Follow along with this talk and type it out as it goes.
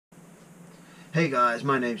Hey guys,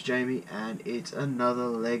 my name's Jamie and it's another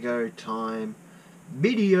Lego time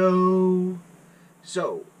video.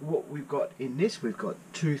 So what we've got in this, we've got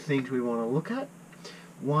two things we want to look at.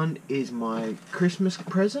 One is my Christmas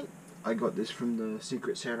present. I got this from the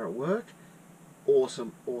Secret Santa at work.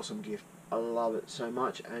 Awesome gift. I love it so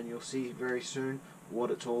much, and you'll see very soon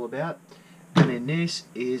what it's all about. And then this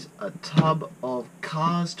is a tub of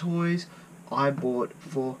Cars toys I bought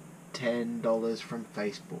for $10 from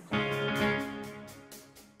Facebook.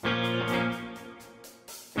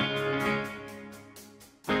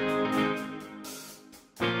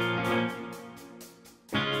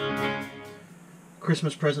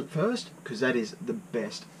 Christmas present first, because that is the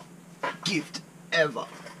best gift ever.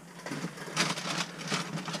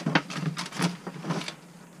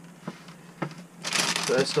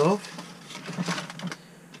 First off,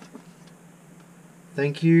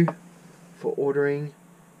 thank you for ordering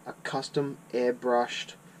a custom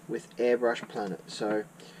airbrushed with Airbrush Planet. So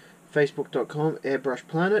facebook.com Airbrush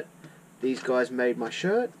Planet. These guys made my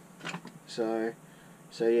shirt. So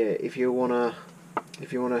yeah, if you wanna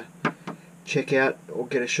check out or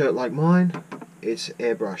get a shirt like mine, it's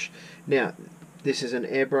airbrush. Now, this is an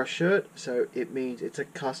airbrush shirt, so it means it's a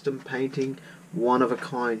custom painting, one of a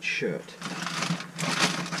kind shirt.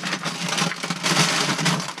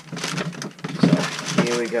 So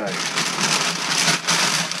here we go.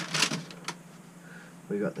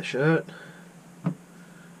 We got the shirt.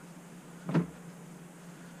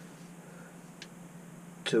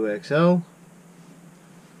 XL.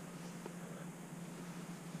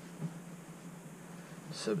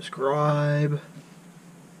 Subscribe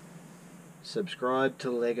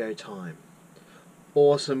to Lego Time.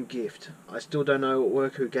 Awesome gift. I still don't know at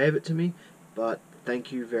work who gave it to me, but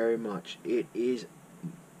thank you very much. It is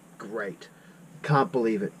great. Can't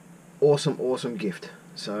believe it. Awesome gift.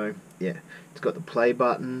 So yeah, it's got the play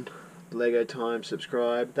button, Lego Time,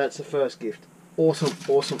 subscribe. That's the first gift. Awesome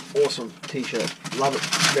t-shirt. Love it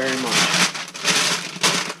very much.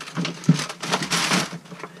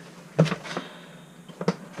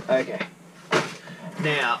 Okay,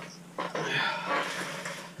 now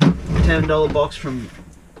 $10 box from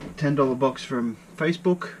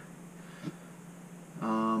Facebook.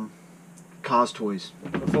 Cars toys.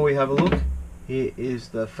 Before we have a look, here is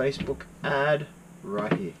the Facebook ad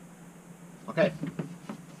right here. Okay,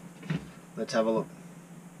 let's have a look.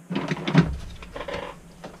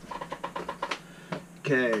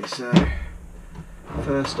 Okay, so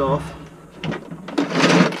first off,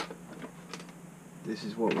 this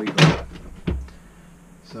is what we got.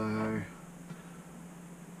 So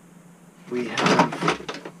we have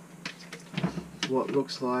what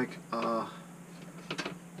looks like a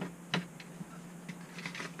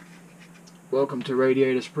welcome to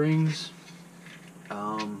Radiator Springs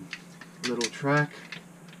little track.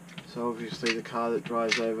 So obviously the car that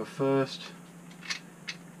drives over first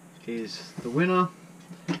is the winner,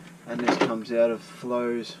 and this comes out of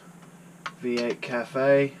Flo's V8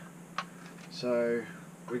 Cafe. So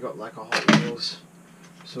we got like a Hot Wheels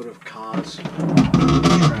sort of cars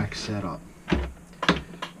track setup,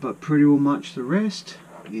 but pretty much the rest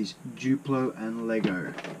is Duplo and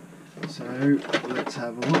Lego. So let's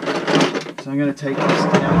have a look. So I'm going to take this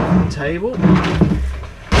down from the table and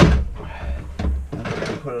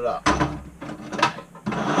put it up.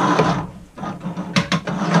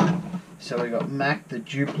 So we got Mac the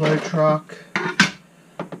Duplo truck.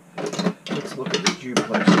 Let's look at the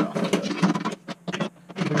Duplo stuff first.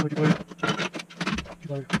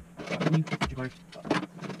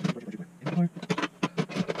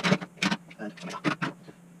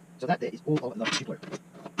 So that there is all of the Duplo.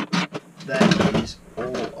 That is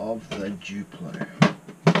all of the Duplo.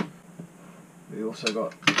 We also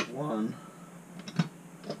got one.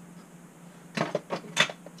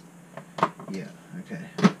 Yeah, okay.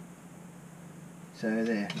 So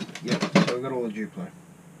there. Yep, so we've got all the Duplo.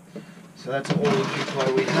 So that's all the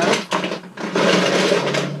Duplo we have.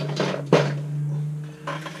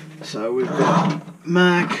 So we've got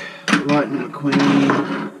Mac, Lightning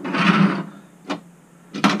McQueen,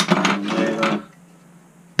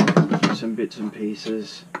 some bits and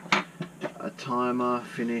pieces, a timer,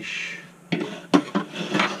 finish.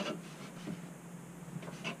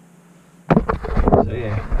 So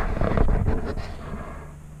yeah.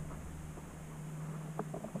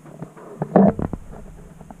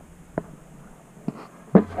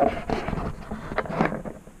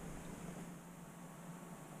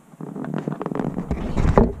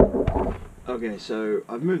 Okay, so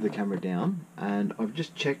I've moved the camera down and I've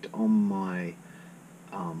just checked on my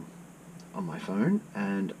phone,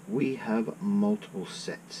 and we have multiple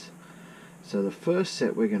sets. So the first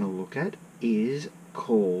set we're going to look at is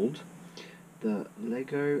called the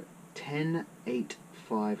Lego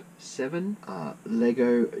 10857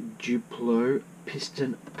 Lego Duplo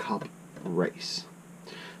Piston Cup Race.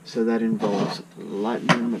 So that involves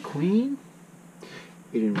Lightning McQueen.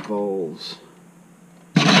 It involves,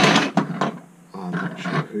 I'm not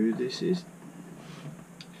sure who this is,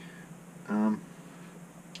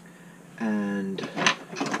 and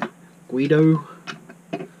Guido.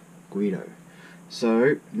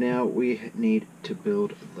 So now we need to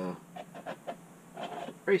build the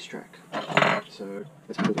racetrack. So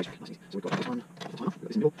let's build the racetrack. So we've got this one, the timer, we've got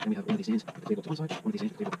this in the middle, and we have one of these stands to the one side, one of these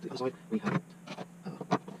stands to the other side. We have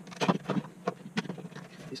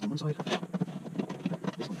this on one side,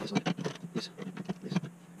 this on the other side, this.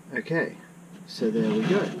 Okay, so there we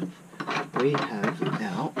go. We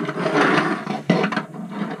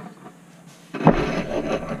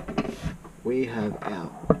have our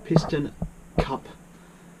Piston Cup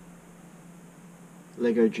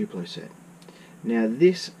Lego Duplo set. Now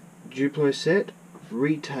this Duplo set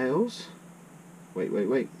retails,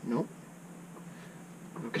 wait, no.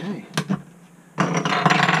 Okay.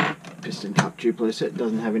 Piston Cup Duplo set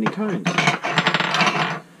doesn't have any cones.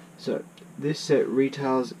 So this set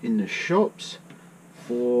retails in the shops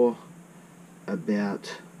for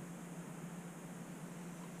about,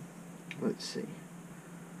 let's see,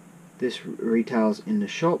 this retails in the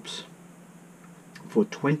shops for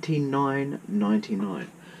 $29.99.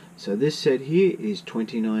 So this set here is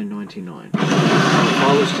 $29.99. If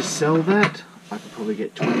I was to sell that, I could probably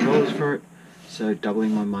get $20 for it. So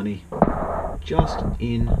doubling my money just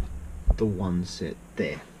in the one set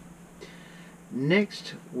there.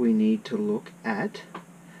 Next, we need to look at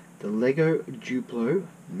the Lego Duplo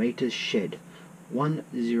Mater's Shed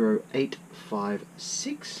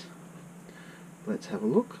 10856. Let's have a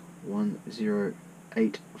look.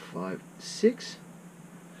 10856.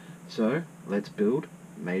 So let's build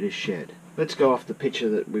Mater's Shed. Let's go off the picture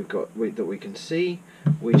that we've got that we can see,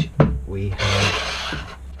 which we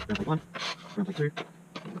have round plate 1, round plate 2,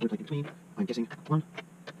 blue plate in between. I'm guessing 1,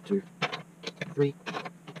 2, 3,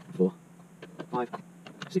 4, 5,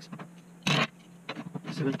 6,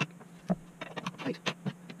 7, 8,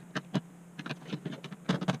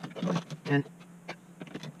 9, 10,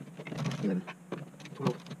 11,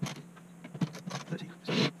 12, 13.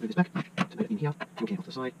 So move this back to put it in here. Fuel can off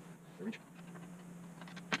the side. The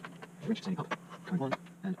wrench standing up. Cone 1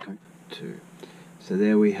 and cone 2. So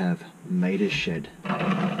there we have Mater's Shed.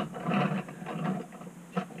 And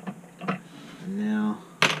now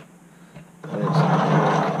let's look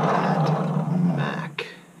at Mac.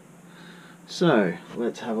 So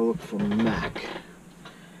let's have a look for Mac.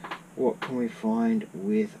 What can we find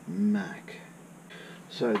with Mac?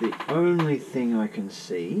 So the only thing I can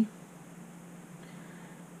see,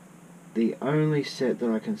 the only set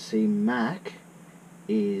that I can see Mac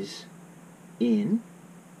is in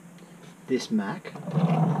this Mac.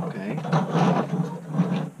 Okay.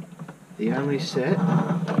 The only set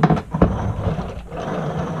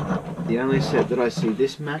that I see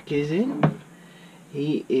this Mac is in,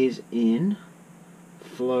 he is in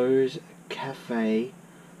Flo's Cafe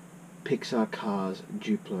Pixar Cars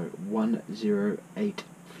Duplo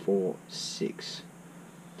 10846.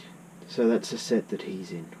 So that's the set that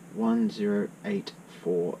he's in,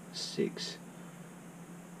 10846.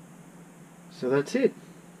 So that's it.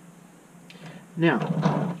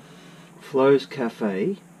 Now, Flo's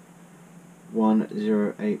Cafe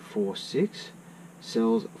 10846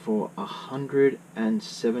 sells for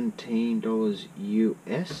 $117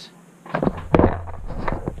 US.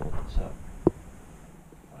 So,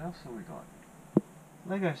 what else have we got?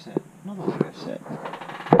 Lego set, another Lego set.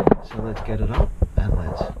 So let's get it up and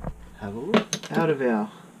let's have a look. Out of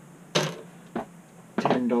our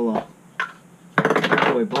 $10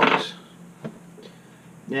 toy box.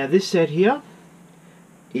 Now this set here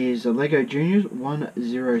is a Lego Juniors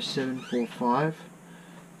 10745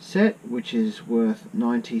 set, which is worth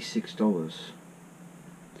 $96.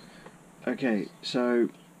 Okay, so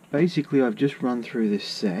basically I've just run through this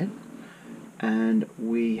set, and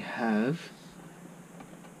we have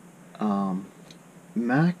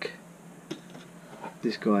Mac,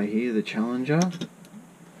 this guy here, the Challenger.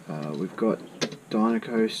 We've got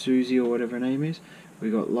Dinoco Susie or whatever her name is.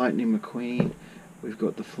 We've got Lightning McQueen. We've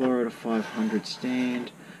got the Florida 500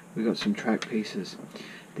 stand. We've got some track pieces.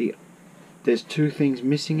 There's two things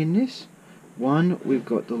missing in this. One, we've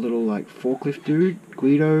got the little like forklift dude,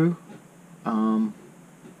 Guido. Let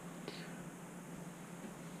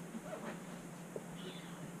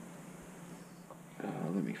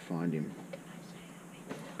me find him.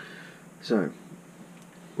 So,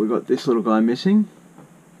 we've got this little guy missing.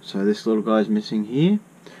 So this little guy's missing here.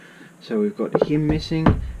 So we've got him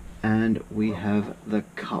missing, and we have the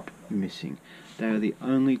cup missing. They are the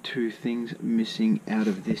only two things missing out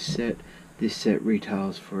of this set. This set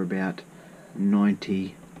retails for about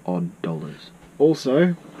 $90 odd.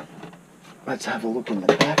 Also, let's have a look in the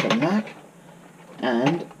back of Mac,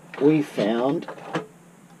 and we found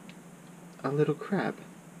a little crab.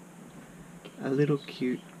 A little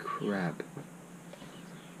cute crab.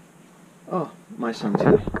 Oh, my son's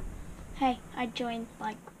here. Hey, I joined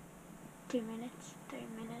like 3 minutes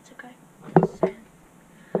ago.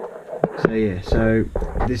 So yeah, so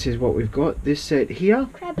this is what we've got. This set here.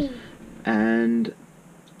 Crabby. And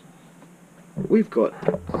we've got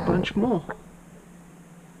a bunch more.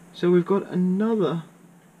 So we've got another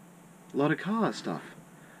lot of car stuff.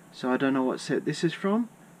 So I don't know what set this is from.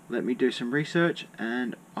 Let me do some research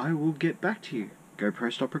and I will get back to you.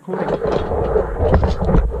 GoPro, stop recording.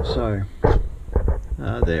 So,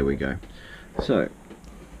 there we go. So,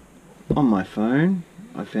 on my phone,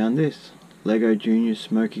 I found this. Lego Junior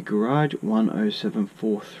Smoky Garage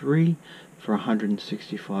 10743 for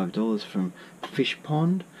 $165 from Fish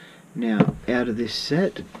Pond. Now, out of this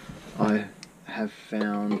set, I have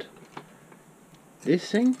found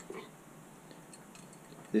this thing.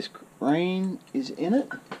 This crane is in it.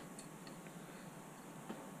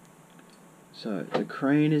 So, the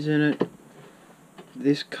crane is in it.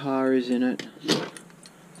 This car is in it.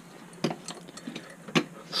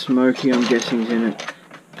 Smokey, I'm guessing, is in it.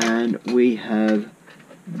 And we have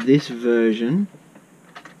this version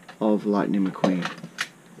of Lightning McQueen.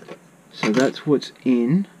 So that's what's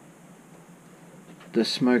in the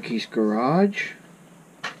Smokey's garage.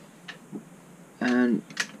 And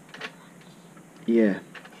yeah,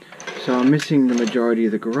 so I'm missing the majority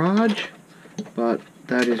of the garage, but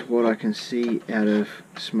that is what I can see out of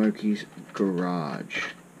Smokey's garage.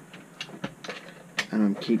 And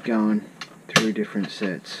I'm keep going through different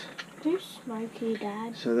sets. Who's Smokey,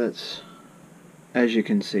 Dad? So that's, as you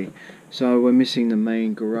can see, so we're missing the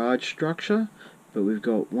main garage structure, but we've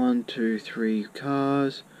got 1, 2, 3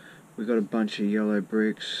 cars, we've got a bunch of yellow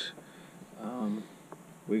bricks,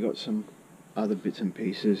 we got some other bits and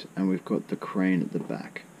pieces, and we've got the crane at the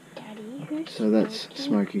back. Daddy, who's So that's Smokey?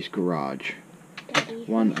 Smokey's garage. Daddy,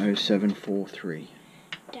 10743.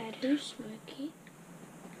 Dad, who's Smokey?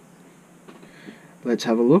 Let's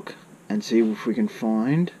have a look and see if we can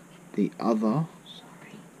find the other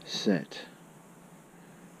Sorry. set.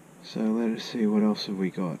 So let us see, what else have we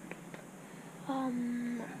got?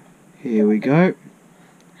 Here we go.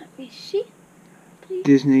 Let me see, please.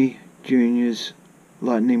 Disney Junior's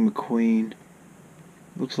Lightning McQueen.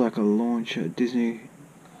 Looks like a launcher. Disney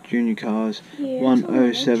Junior Cars. Yeah,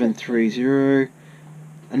 10730.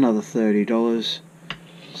 Another $30.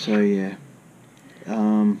 So yeah.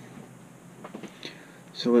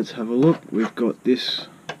 So let's have a look. We've got this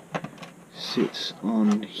sits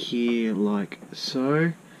on here like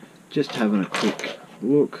so. Just having a quick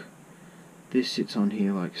look. This sits on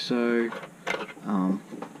here like so.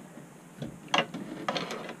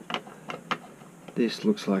 This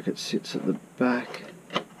looks like it sits at the back.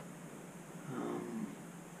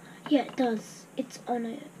 Yeah, it does. It's on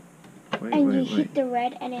it. Wait. Hit the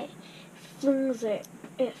red and it flings it.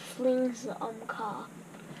 It flings the car.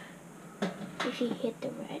 If you hit the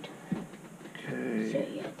red. Okay. So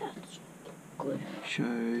yeah, that's good.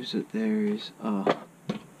 Shows that there is so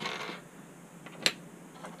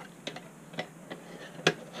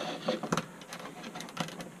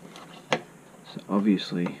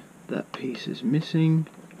obviously that piece is missing.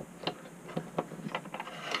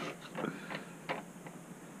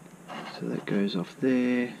 So that goes off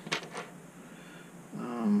there.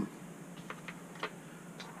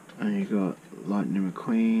 And you got Lightning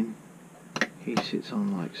McQueen. He sits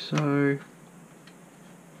on like so.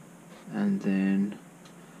 And then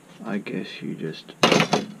I guess you just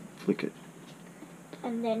flick it.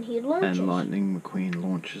 And then he launches. And Lightning McQueen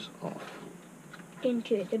launches off.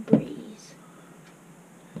 Into the breeze.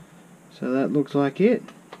 So that looks like it.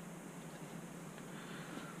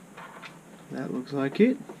 That looks like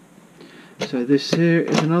it. So this here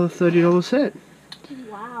is another $30 set.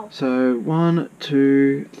 Wow. So 1,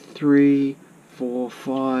 2, 3, 4,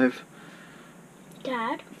 5.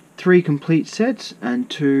 Dad? 3 complete sets and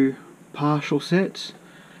 2 partial sets.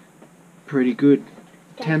 Pretty good.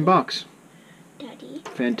 Daddy. $10. Daddy?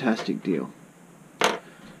 Fantastic deal.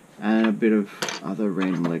 And a bit of other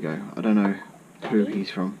random Lego. I don't know who Daddy?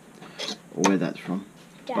 he's from or where that's from.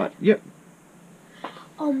 Dad? But yep.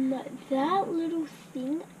 That little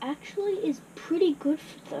thing actually is pretty good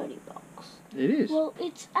for $30. It is. Well,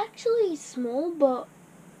 it's actually small, but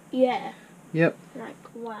yeah. Yep. Like,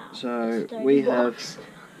 wow. So it's $30. we have.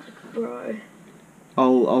 Like, bro.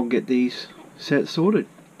 I'll get these sets sorted.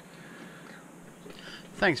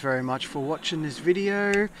 Thanks very much for watching this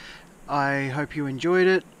video. I hope you enjoyed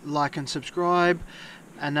it. Like and subscribe,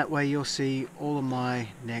 and that way you'll see all of my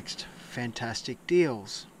next fantastic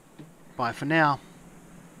deals. Bye for now.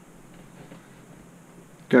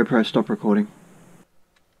 GoPro, stop recording.